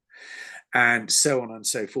 and so on and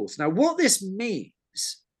so forth. Now, what this means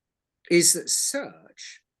is that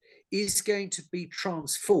search is going to be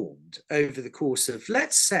transformed over the course of,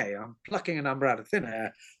 let's say, I'm plucking a number out of thin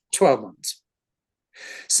air, 12 months.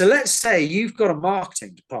 So let's say you've got a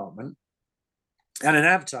marketing department and an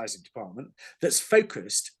advertising department that's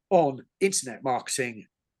focused on internet marketing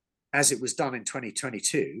as it was done in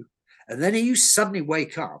 2022. And then you suddenly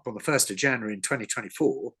wake up on the 1st of January in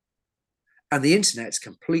 2024 and the internet's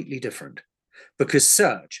completely different because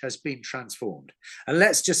search has been transformed. And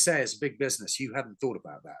let's just say as a big business, you hadn't thought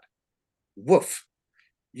about that. Woof,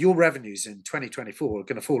 your revenues in 2024 are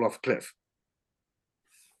going to fall off a cliff.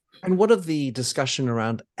 And what of the discussion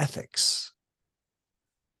around ethics?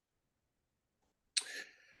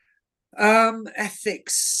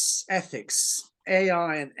 Ethics,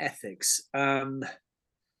 AI and ethics. I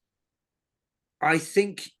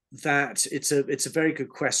think that it's a very good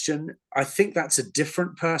question. I think that's a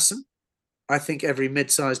different person. I think every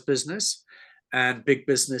mid-sized business and big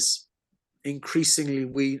business increasingly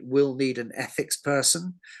we will need an ethics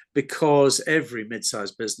person because every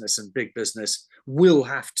mid-sized business and big business will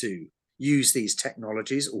have to use these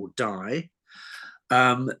technologies or die.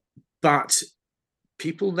 But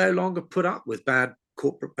people no longer put up with bad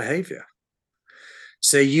corporate behavior.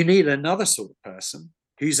 So you need another sort of person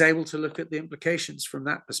who's able to look at the implications from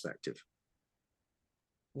that perspective.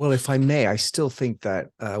 Well, if I may, I still think that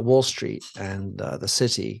Wall Street and the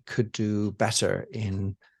city could do better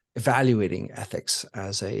in evaluating ethics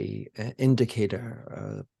as an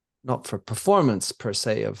indicator, not for performance per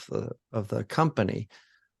se of the company,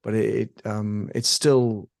 but it's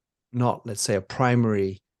still not, let's say, a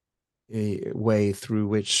primary way through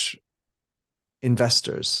which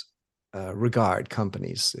investors regard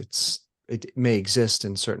companies. It may exist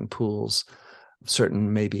in certain pools,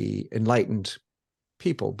 certain maybe enlightened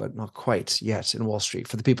people, but not quite yet in Wall Street,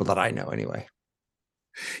 for the people that I know anyway.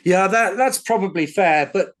 Yeah, that's probably fair.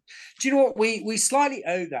 But do you know what? We slightly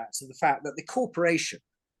owe that to the fact that the corporation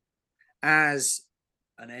as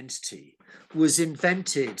an entity was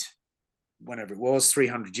invented whenever it was,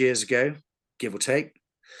 300 years ago, give or take.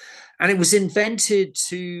 And it was invented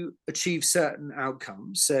to achieve certain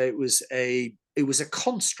outcomes. So it was a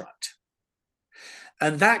construct.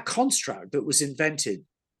 And that construct that was invented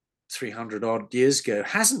 300 odd years ago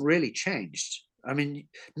hasn't really changed. I mean,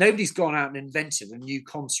 nobody's gone out and invented a new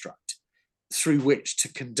construct through which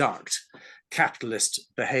to conduct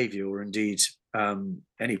capitalist behavior, or indeed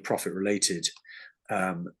any profit-related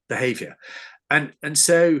behavior. And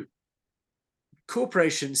so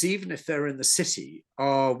corporations, even if they're in the city,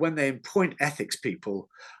 are, when they appoint ethics people,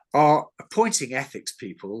 are appointing ethics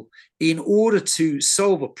people in order to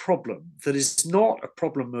solve a problem that is not a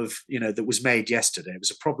problem of, that was made yesterday. It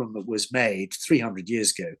was a problem that was made 300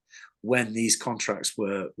 years ago when these contracts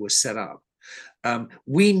were set up.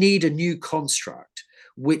 We need a new construct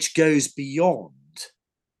which goes beyond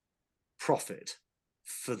profit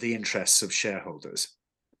for the interests of shareholders.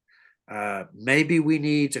 Maybe we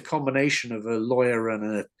need a combination of a lawyer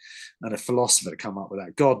and a philosopher to come up with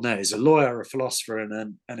that. God knows, a lawyer, a philosopher,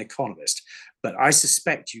 and an economist. But I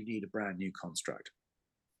suspect you need a brand new construct.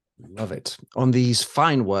 Love it. On these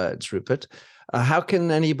fine words, Rupert, how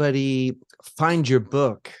can anybody find your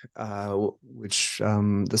book, which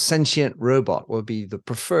The Sentient Robot will be the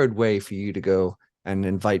preferred way for you to go and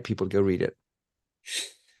invite people to go read it?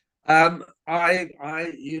 As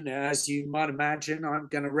you might imagine, I'm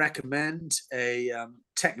going to recommend a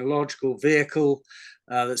technological vehicle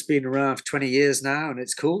that's been around for 20 years now, and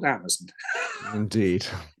it's called Amazon. Indeed.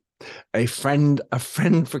 A friend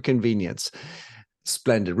for convenience.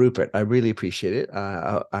 Splendid, Rupert. I really appreciate it.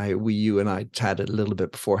 You and I chatted a little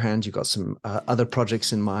bit beforehand. You got some other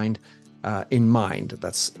projects in mind.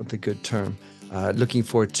 That's the good term. Looking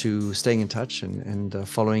forward to staying in touch and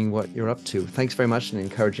following what you're up to. Thanks very much, and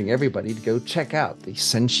encouraging everybody to go check out the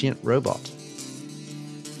Sentient Robot.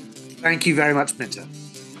 Thank you very much, Minter.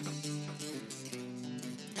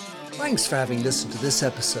 Thanks for having listened to this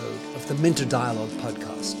episode of the Minter Dialogue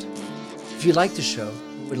podcast. If you like the show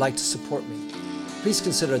and would like to support me, please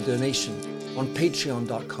consider a donation on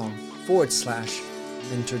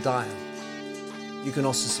patreon.com/MinterDial. You can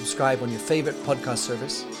also subscribe on your favorite podcast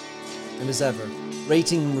service. And as ever,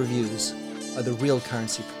 rating and reviews are the real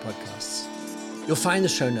currency for podcasts. You'll find the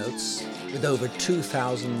show notes with over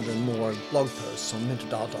 2,000 and more blog posts on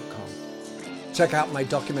minterdial.com. Check out my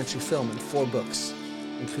documentary film and 4 books,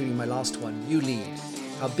 including my last one, You Lead,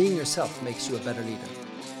 How Being Yourself Makes You a Better Leader.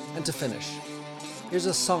 And to finish, here's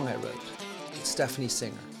a song I wrote with Stephanie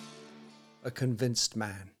Singer, A Convinced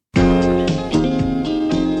Man.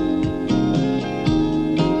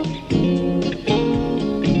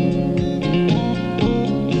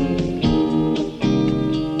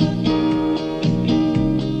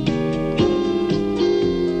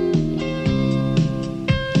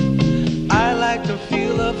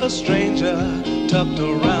 A stranger tucked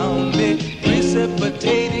around me,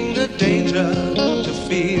 precipitating the danger. To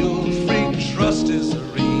feel free, trust is the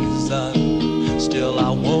reason. Still I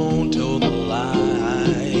won't toe the line.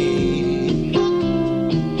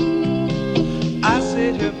 I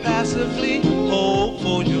sit here passively, hope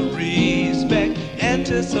for your respect,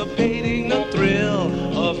 anticipating the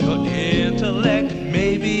thrill of your intellect.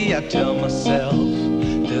 Maybe I tell myself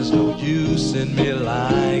there's no use in me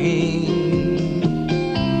lying.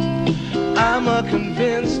 I'm a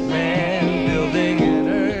convinced man, building an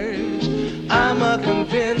urge. I'm a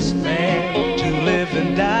convinced man, to live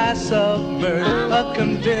and die submerged. A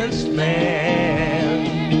convinced man,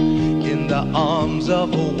 in the arms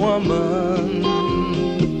of a woman.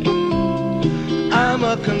 I'm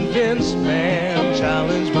a convinced man,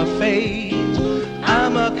 challenge my fate.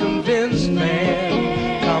 I'm a convinced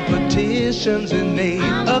man, competition's innate.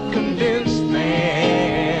 A convinced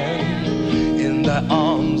man, in the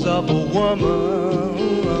arms of a woman.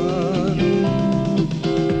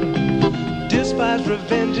 Despise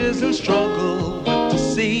revenges and struggle with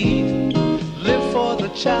deceit. Live for the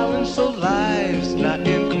challenge so life's not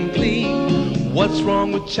incomplete. What's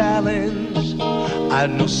wrong with challenge? I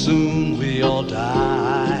know soon we all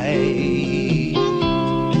die.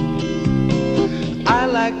 I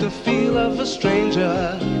like the feel of a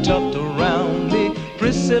stranger tucked around me,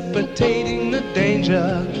 precipitating the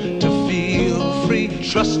danger. To feel free,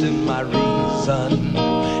 trust in my reason,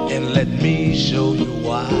 and let me show you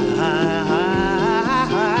why.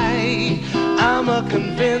 I'm a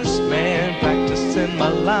convinced man, practicing my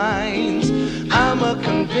lines. I'm a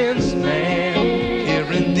convinced man,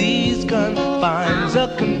 here in these confines. A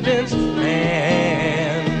convinced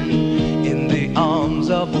man, in the arms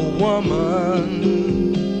of a woman.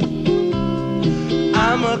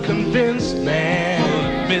 I'm a convinced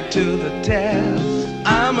man, put to the test.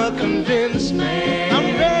 I'm a convinced man,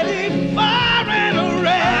 I'm ready for an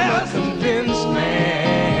arrest. I'm a convinced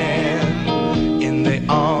man, in the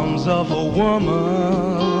arms of a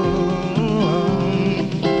woman.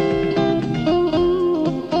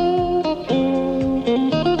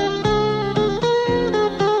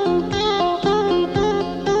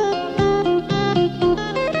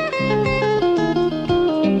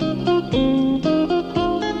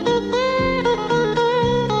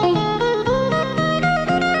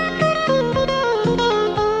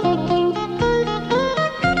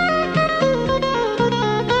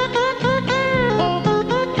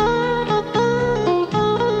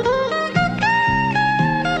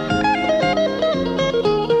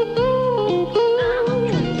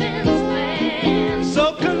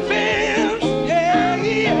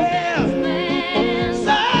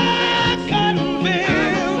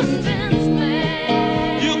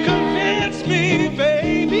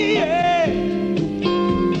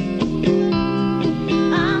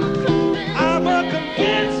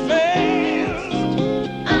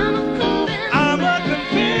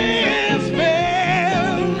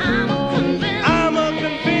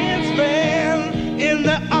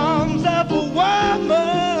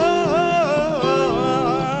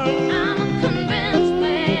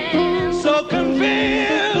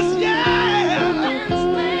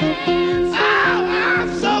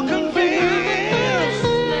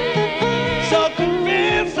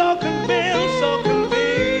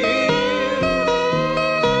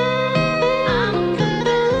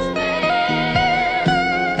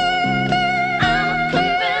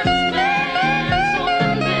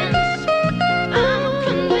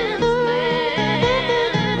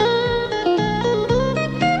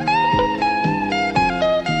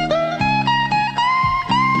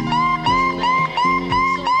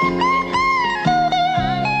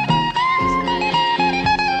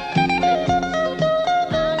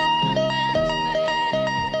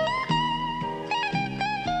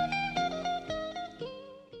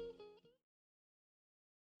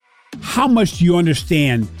 How much do you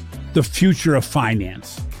understand the future of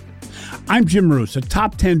finance? I'm Jim Roos, a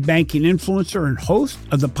top 10 banking influencer and host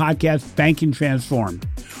of the podcast Banking Transformed,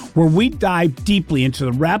 where we dive deeply into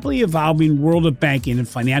the rapidly evolving world of banking and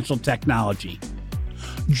financial technology.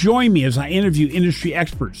 Join me as I interview industry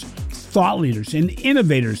experts, thought leaders, and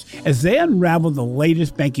innovators as they unravel the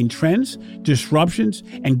latest banking trends, disruptions,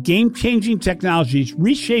 and game-changing technologies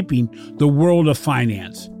reshaping the world of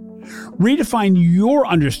finance. Redefine your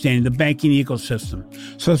understanding of the banking ecosystem.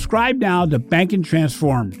 Subscribe now to Banking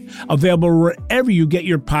Transformed, available wherever you get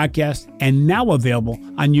your podcast and now available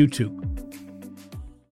on YouTube.